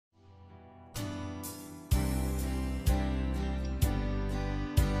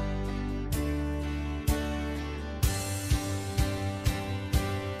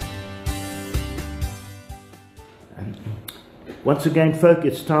Once again, folk,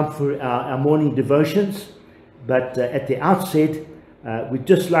 it's time for our morning devotions. But at the outset, we'd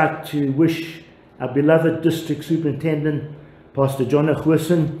just like to wish our beloved District Superintendent, Pastor Jono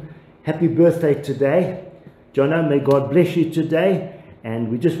Huisen, happy birthday today. Jono, may God bless you today.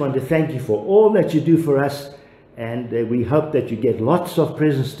 And we just want to thank you for all that you do for us. And we hope that you get lots of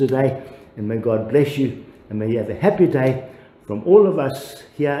presents today. And may God bless you. And may you have a happy day from all of us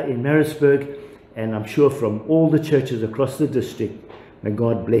here in Maritzburg. And I'm sure from all the churches across the district. May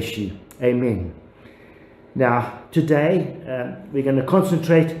God bless you. Amen. Now, today we're going to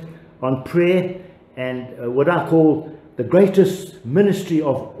concentrate on prayer and what I call the greatest ministry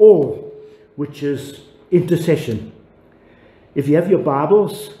of all, which is intercession. If you have your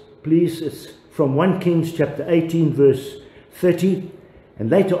Bibles, please, it's from 1 Kings chapter 18, verse 30. And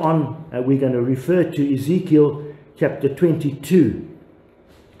later on, we're going to refer to Ezekiel chapter 22.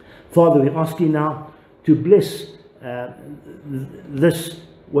 Father, we ask you now to bless this,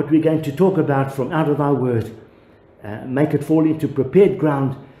 what we're going to talk about from out of our word. Make it fall into prepared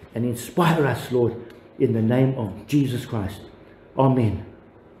ground and inspire us, Lord, in the name of Jesus Christ. Amen.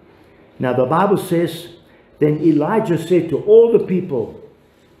 Now the Bible says, then Elijah said to all the people,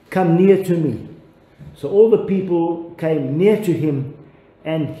 come near to me. So all the people came near to him,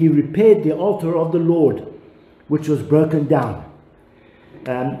 and he repaired the altar of the Lord, which was broken down.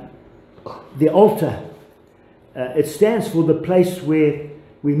 The altar, it stands for the place where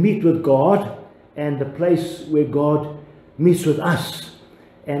we meet with God and the place where God meets with us.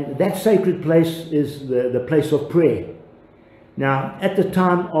 And that sacred place is the place of prayer. Now, at the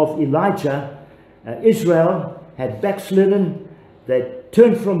time of Elijah, Israel had backslidden. They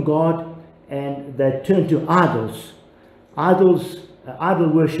turned from God and they turned to idols. Idol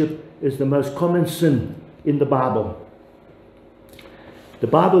worship is the most common sin in the Bible. The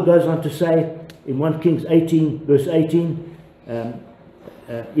Bible goes on to say in 1 Kings 18, verse 18,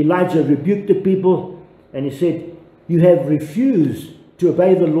 Elijah rebuked the people and he said, you have refused to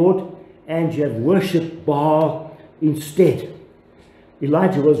obey the Lord and you have worshipped Baal instead.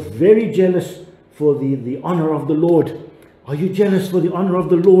 Elijah was very jealous for the honor of the Lord. Are you jealous for the honor of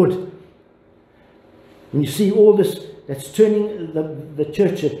the Lord? When you see all this that's turning the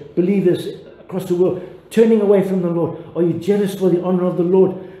church, believers across the world, turning away from the Lord. Are you jealous for the honor of the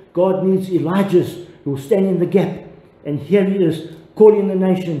Lord? God needs Elijahs who will stand in the gap. And here he is calling the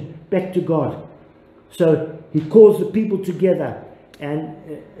nation back to God. So he calls the people together, and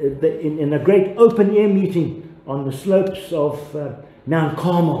in a great open air meeting on the slopes of Mount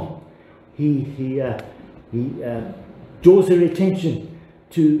Carmel, he draws their attention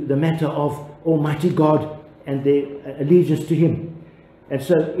to the matter of Almighty God and their allegiance to him. And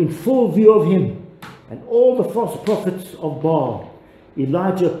so in full view of him and all the false prophets of Baal,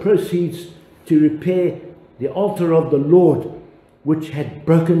 Elijah proceeds to repair the altar of the Lord, which had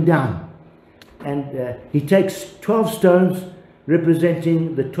broken down. And he takes 12 stones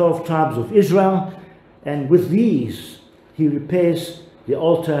representing the 12 tribes of Israel, and with these he repairs the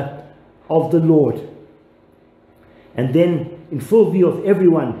altar of the Lord. And then in full view of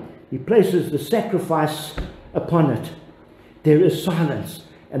everyone, he places the sacrifice upon it. There is silence,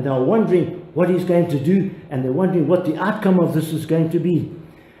 and they're wondering what he's going to do, and they're wondering what the outcome of this is going to be.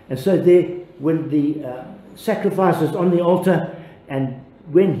 And so there, when the sacrifice is on the altar, and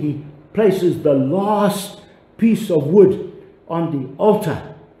when he places the last piece of wood on the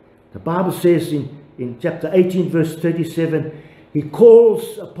altar, the Bible says in chapter 18, verse 37, he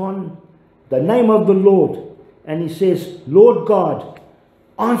calls upon the name of the Lord, and he says, Lord God,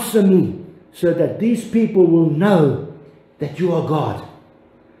 answer me so that these people will know that you are God.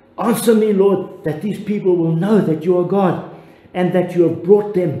 Answer me, Lord, that these people will know that you are God and that you have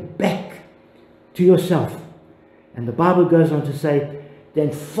brought them back to yourself. And the Bible goes on to say,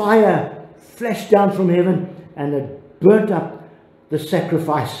 then fire flashed down from heaven and it burnt up the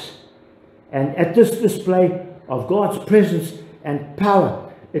sacrifice. And at this display of God's presence and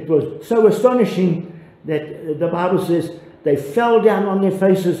power, it was so astonishing that the Bible says they fell down on their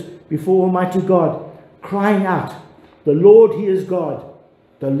faces before Almighty God, crying out, the Lord, He is God.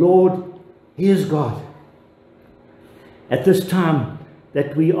 The Lord, He is God. At this time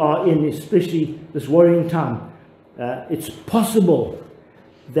that we are in, especially this worrying time, it's possible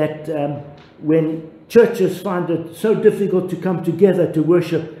that when churches find it so difficult to come together to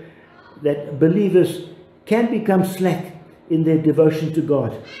worship, that believers can become slack in their devotion to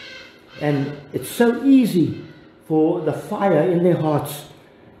God. And it's so easy for the fire in their hearts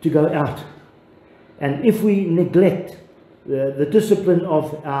to go out. And if we neglect the discipline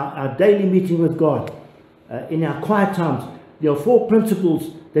of our daily meeting with God, in our quiet times, there are 4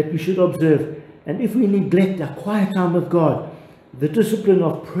 principles that we should observe. And if we neglect our quiet time with God, the discipline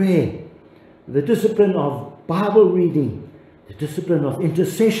of prayer, the discipline of Bible reading, the discipline of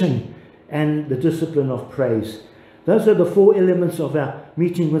intercession, and the discipline of praise. Those are the 4 elements of our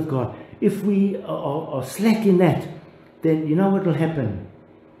meeting with God. If we are slack in that, then you know what will happen?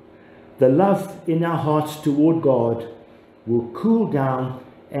 The love in our hearts toward God will cool down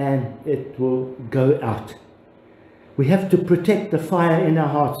and it will go out. We have to protect the fire in our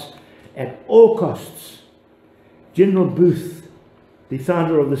hearts at all costs. General Booth, the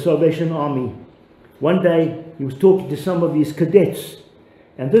founder of the Salvation Army, one day he was talking to some of his cadets,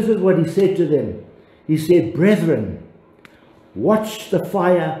 and this is what he said to them. He said, "Brethren, watch the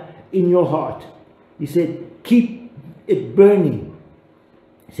fire in your heart." He said, "Keep it burning."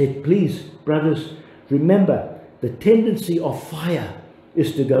 He said, "Please, brothers, remember the tendency of fire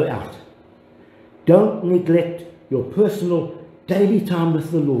is to go out. Don't neglect your personal daily time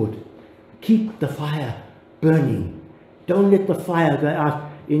with the Lord. Keep the fire burning. Don't let the fire go out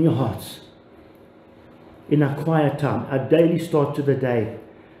in your hearts." In our quiet time, our daily start to the day,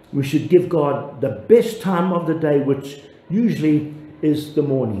 we should give God the best time of the day, which usually is the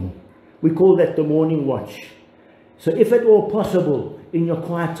morning. We call that the morning watch. So if at all possible, in your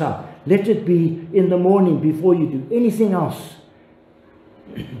quiet time, let it be in the morning before you do anything else.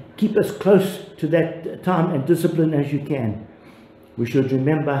 Keep as close to that time and discipline as you can. We should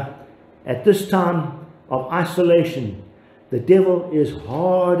remember, at this time of isolation, the devil is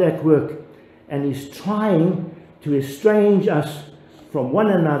hard at work and is trying to estrange us from one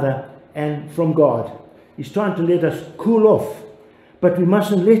another and from God. He's trying to let us cool off, but we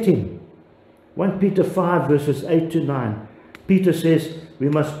mustn't let him. 1 Peter 5 verses 8 to 9. Peter says we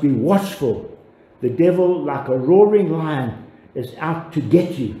must be watchful. The devil, like a roaring lion, is out to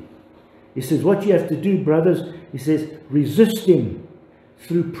get you. He says what you have to do, brothers, he says, resist him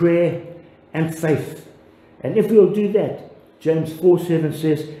through prayer and faith. And if we'll do that, James 4:7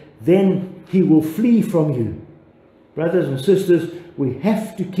 says, then he will flee from you. Brothers and sisters, we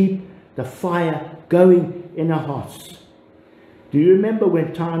have to keep the fire going in our hearts. Do you remember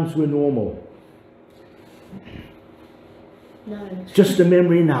when times were normal? No. Just a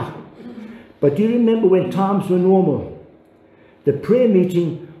memory now. But do you remember when times were normal? The prayer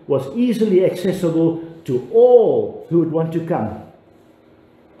meeting was easily accessible to all who would want to come.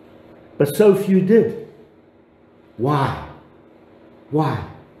 But so few did. Why? Why?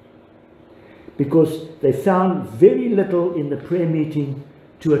 Because they found very little in the prayer meeting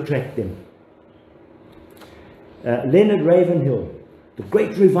to attract them. Leonard Ravenhill, the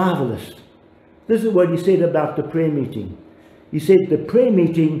great revivalist, this is what he said about the prayer meeting. He said the prayer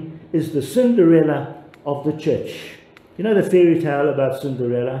meeting is the Cinderella of the church. You know the fairy tale about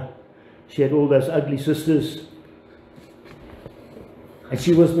Cinderella? She had all those ugly sisters and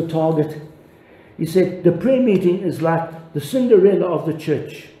she was the target. He said the prayer meeting is like the Cinderella of the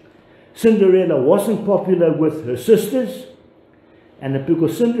church. Cinderella wasn't popular with her sisters, and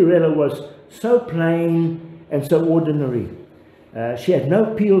because Cinderella was so plain and so ordinary, she had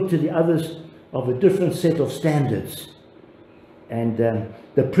no appeal to the others of a different set of standards. And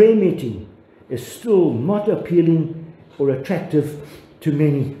the prayer meeting is still not appealing or attractive to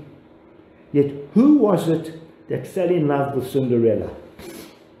many. Yet who was it that fell in love with Cinderella?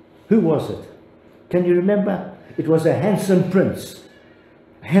 Who was it? Can you remember? It was a handsome prince.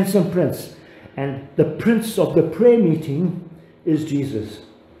 A handsome prince. And the prince of the prayer meeting is Jesus.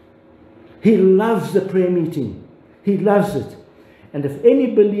 He loves the prayer meeting. He loves it. And if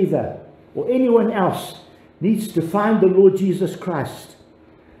any believer or anyone else needs to find the Lord Jesus Christ,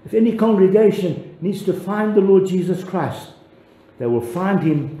 if any congregation needs to find the Lord Jesus Christ, they will find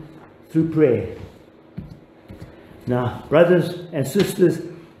him through prayer. Now, brothers and sisters,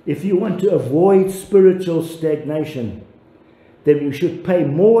 if you want to avoid spiritual stagnation, then we should pay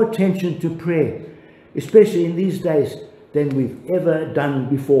more attention to prayer, especially in these days, than we've ever done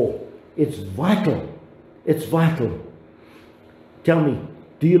before. It's vital. It's vital. Tell me,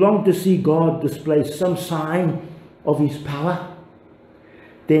 do you long to see God display some sign of his power?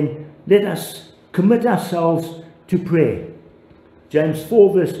 Then let us commit ourselves to prayer. James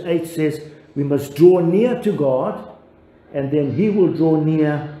 4 verse 8 says we must draw near to God, and then he will draw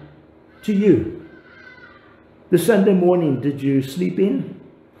near to you. This Sunday morning, did you sleep in?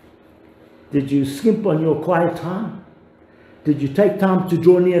 Did you skimp on your quiet time? Did you take time to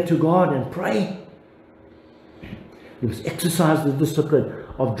draw near to God and pray? We must exercise the discipline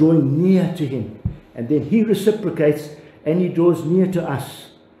of drawing near to him, and then he reciprocates and he draws near to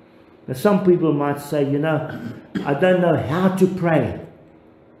us. Now some people might say, you know, I don't know how to pray.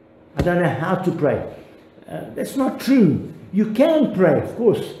 I don't know how to pray. That's not true. You can pray, of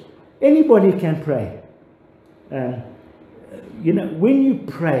course. Anybody can pray. you know, when you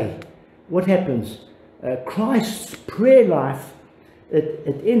pray, what happens? Christ's prayer life,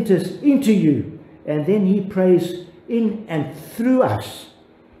 it enters into you, and then he prays in and through us.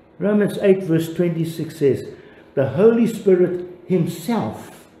 Romans 8 verse 26 says, the Holy Spirit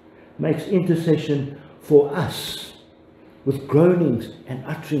himself makes intercession for us with groanings and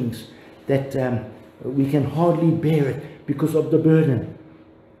utterings that we can hardly bear it because of the burden.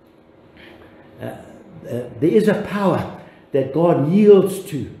 There is a power that God yields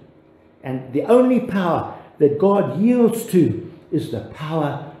to, and the only power that God yields to is the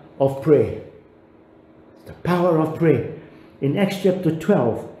power of prayer. The power of prayer. In Acts chapter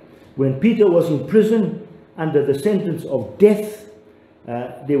 12, when Peter was in prison under the sentence of death,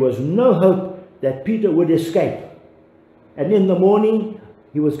 there was no hope that Peter would escape. And in the morning,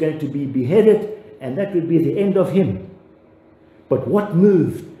 he was going to be beheaded, and that would be the end of him. But what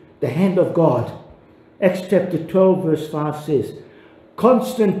moved the hand of God? Acts chapter 12 verse 5 says,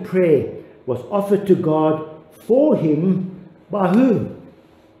 constant prayer was offered to God for him by whom?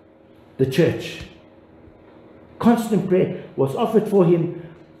 The church. Constant prayer was offered for him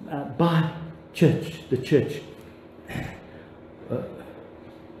by church, the church.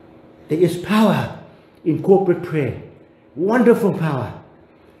 There is power in corporate prayer. Wonderful power.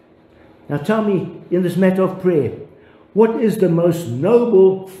 Now tell me, in this matter of prayer, what is the most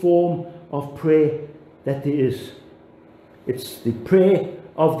noble form of prayer that there is? It's the prayer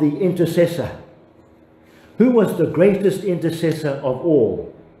of the intercessor. Who was the greatest intercessor of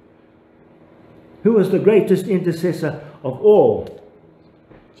all? Who was the greatest intercessor of all?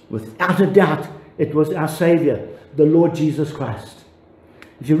 Without a doubt, it was our Savior, the Lord Jesus Christ.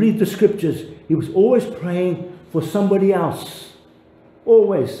 If you read the scriptures, he was always praying for somebody else.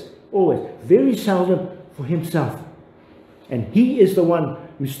 Always, always. Very seldom for himself. And he is the one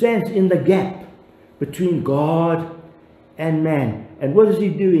who stands in the gap between God and man. And what is he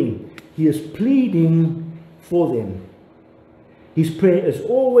doing? He is pleading for them. His prayer is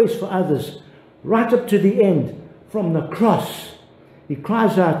always for others, right up to the end, from the cross. He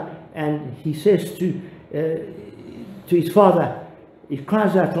cries out and he says to his Father, he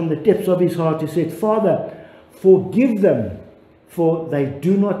cries out from the depths of his heart, he said, Father, forgive them, for they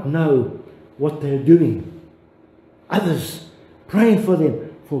do not know what they're doing. Others praying for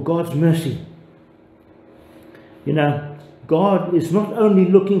them for God's mercy. You know, God is not only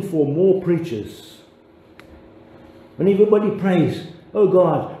looking for more preachers. When everybody prays, oh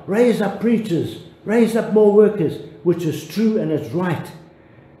God, raise up preachers, raise up more workers, which is true and it's right.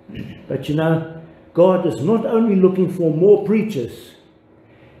 But you know, God is not only looking for more preachers,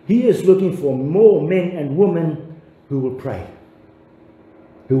 he is looking for more men and women who will pray.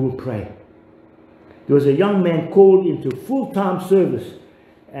 Who will pray. There was a young man called into full-time service,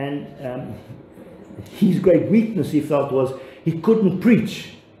 and his great weakness, he felt, was he couldn't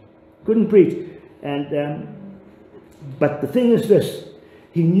preach. Couldn't preach. And but the thing is this,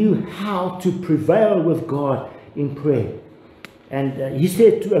 he knew how to prevail with God in prayer. And he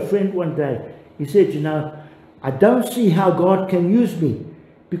said to a friend one day, he said, you know, I don't see how God can use me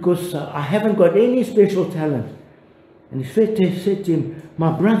because I haven't got any special talent. And he said to him,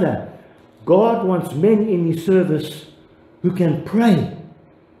 my brother, God wants men in his service who can pray.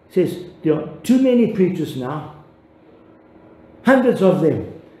 He says, there are too many preachers now, hundreds of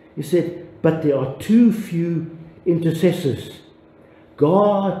them. He said, but there are too few intercessors.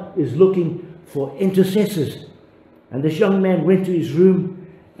 God is looking for intercessors. And this young man went to his room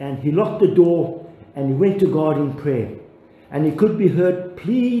and he locked the door and he went to God in prayer. And he could be heard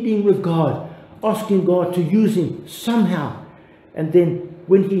pleading with God, asking God to use him somehow. And then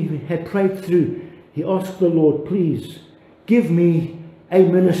when he had prayed through, he asked the Lord, please give me a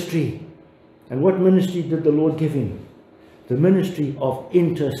ministry. And what ministry did the Lord give him? The ministry of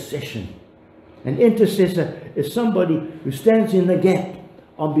intercession. An intercessor is somebody who stands in the gap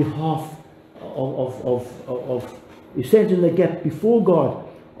on behalf he stands in the gap before God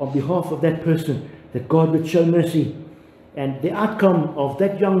on behalf of that person, that God would show mercy. And the outcome of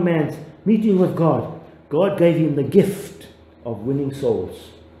that young man's meeting with God, God gave him the gift of winning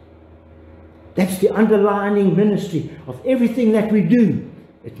souls. That's the underlining ministry of everything that we do.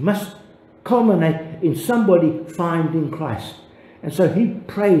 It must culminate in somebody finding Christ. And so he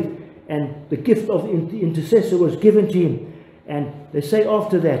prayed, and the gift of intercessor was given to him. And they say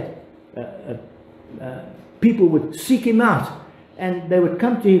after that, people would seek him out, and they would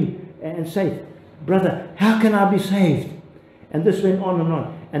come to him and say, brother, how can I be saved? And this went on and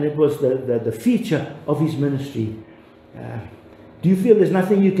on. And it was the feature of his ministry. Do you feel there's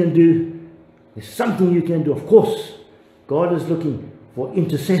nothing you can do? There's something you can do. Of course, God is looking for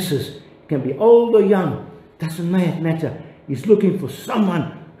intercessors. It can be old or young. Doesn't matter. He's looking for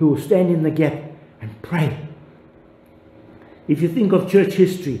someone who will stand in the gap and pray. If you think of church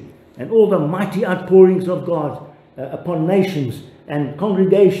history and all the mighty outpourings of God upon nations and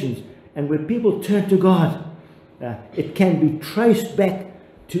congregations, and where people turn to God, it can be traced back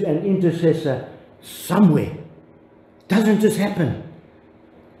to an intercessor somewhere. It doesn't just happen.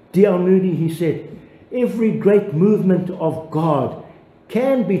 D.L. Moody, he said, every great movement of God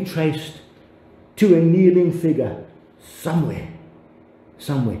can be traced to a kneeling figure somewhere.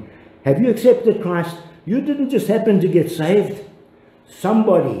 Somewhere. Have you accepted Christ? You didn't just happen to get saved.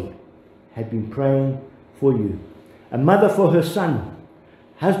 Somebody had been praying for you. A mother for her son,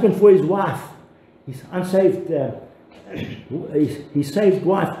 husband for his wife, his unsaved, his saved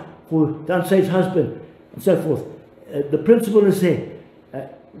wife for the unsaved husband, and so forth. The principle is there.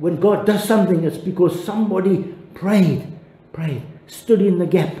 When God does something, it's because somebody prayed, stood in the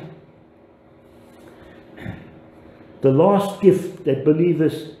gap. The last gift that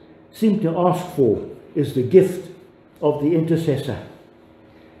believers seem to ask for is the gift of the intercessor.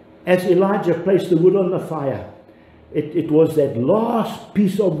 As Elijah placed the wood on the fire, it was that last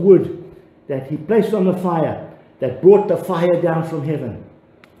piece of wood that he placed on the fire that brought the fire down from heaven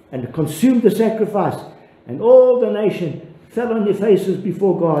and consumed the sacrifice, and all the nation fell on their faces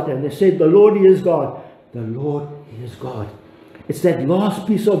before God, and they said, the Lord, He is God. The Lord, He is God. It's that last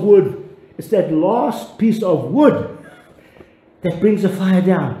piece of wood. It's that last piece of wood that brings the fire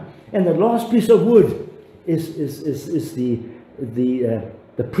down. And the last piece of wood is the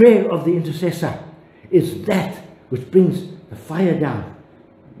prayer of the intercessor. Is that which brings the fire down.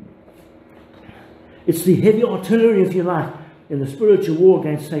 It's the heavy artillery, if you like, in the spiritual war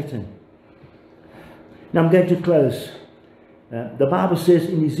against Satan. Now I'm going to close. The Bible says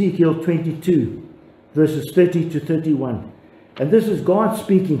in Ezekiel 22, verses 30 to 31, and this is God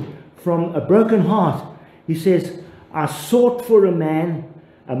speaking from a broken heart. He says, I sought for a man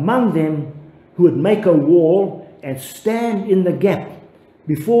among them who would make a wall and stand in the gap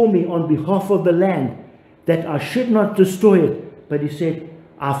before me on behalf of the land, that I should not destroy it. But he said,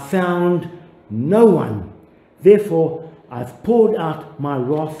 I found no one. Therefore, I've poured out my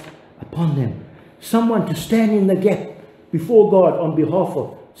wrath upon them. Someone to stand in the gap before God on behalf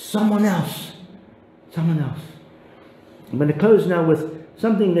of someone else. Someone else. I'm going to close now with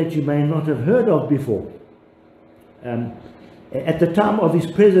something that you may not have heard of before. At the time of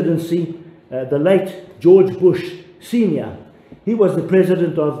his presidency, the late George Bush Sr., he was the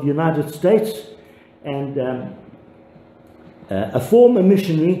President of the United States, and a former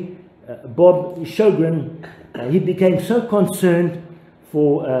missionary, Bob Sjogren, he became so concerned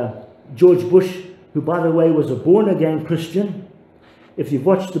for George Bush, who, by the way, was a born-again Christian. If you've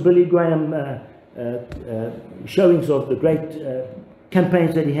watched the Billy Graham showings of the great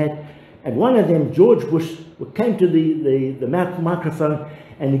campaigns that he had, and one of them, George Bush, came to the microphone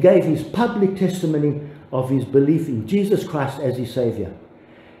and he gave his public testimony of his belief in Jesus Christ as his Savior.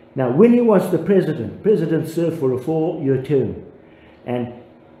 Now, when he was the president served for a 4-year term, and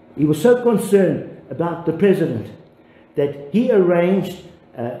he was so concerned about the president that he arranged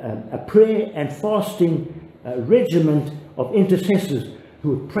a prayer and fasting regiment of intercessors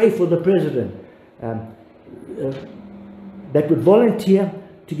who would pray for the president, that would volunteer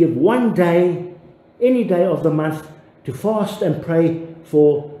to give one day, any day of the month, to fast and pray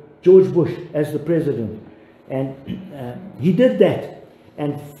for George Bush as the president. And he did that.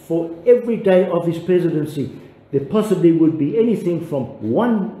 And for every day of his presidency, there possibly would be anything from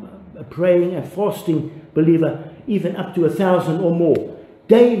one praying and fasting believer, even up to 1,000 or more,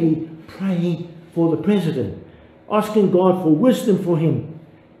 daily praying for the president, asking God for wisdom for him,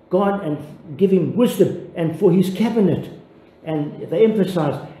 God, and give him wisdom, and for his cabinet, and they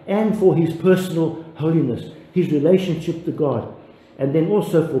emphasize, and for his personal holiness, his relationship to God, and then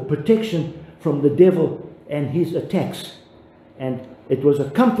also for protection from the devil and his attacks. And it was a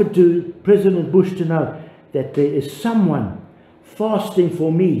comfort to President Bush to know that there is someone fasting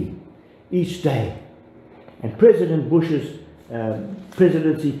for me each day. And President Bush's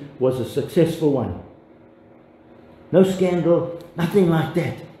presidency was a successful one. No scandal, nothing like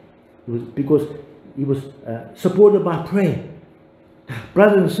that. It was because he was supported by prayer.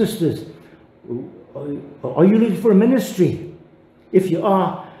 Brothers and sisters, are you looking for a ministry? If you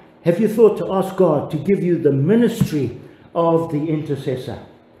are, have you thought to ask God to give you the ministry of the intercessor?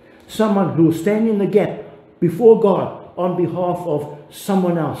 Someone who will stand in the gap before God on behalf of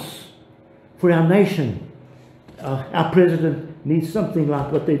someone else. For our nation, our president needs something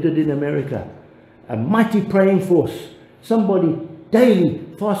like what they did in America. A mighty praying force. Somebody daily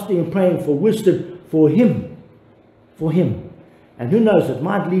fasting and praying for wisdom for him. For him. And who knows, it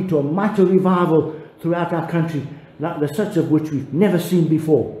might lead to a mighty revival throughout our country, such of which we've never seen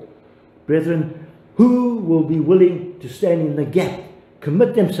before. Brethren, who will be willing to stand in the gap,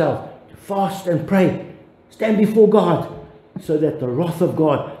 commit themselves to fast and pray, stand before God, so that the wrath of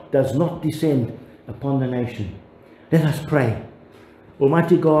God does not descend upon the nation? Let us pray.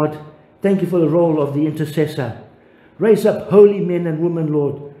 Almighty God, thank you for the role of the intercessor. Raise up holy men and women,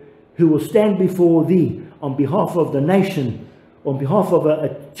 Lord, who will stand before thee on behalf of the nation, on behalf of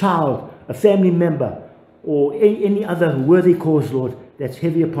a child, a family member, or any other worthy cause, Lord, that's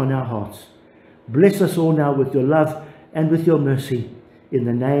heavy upon our hearts. Bless us all now with your love and with your mercy. In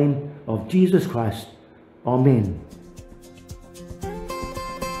the name of Jesus Christ. Amen.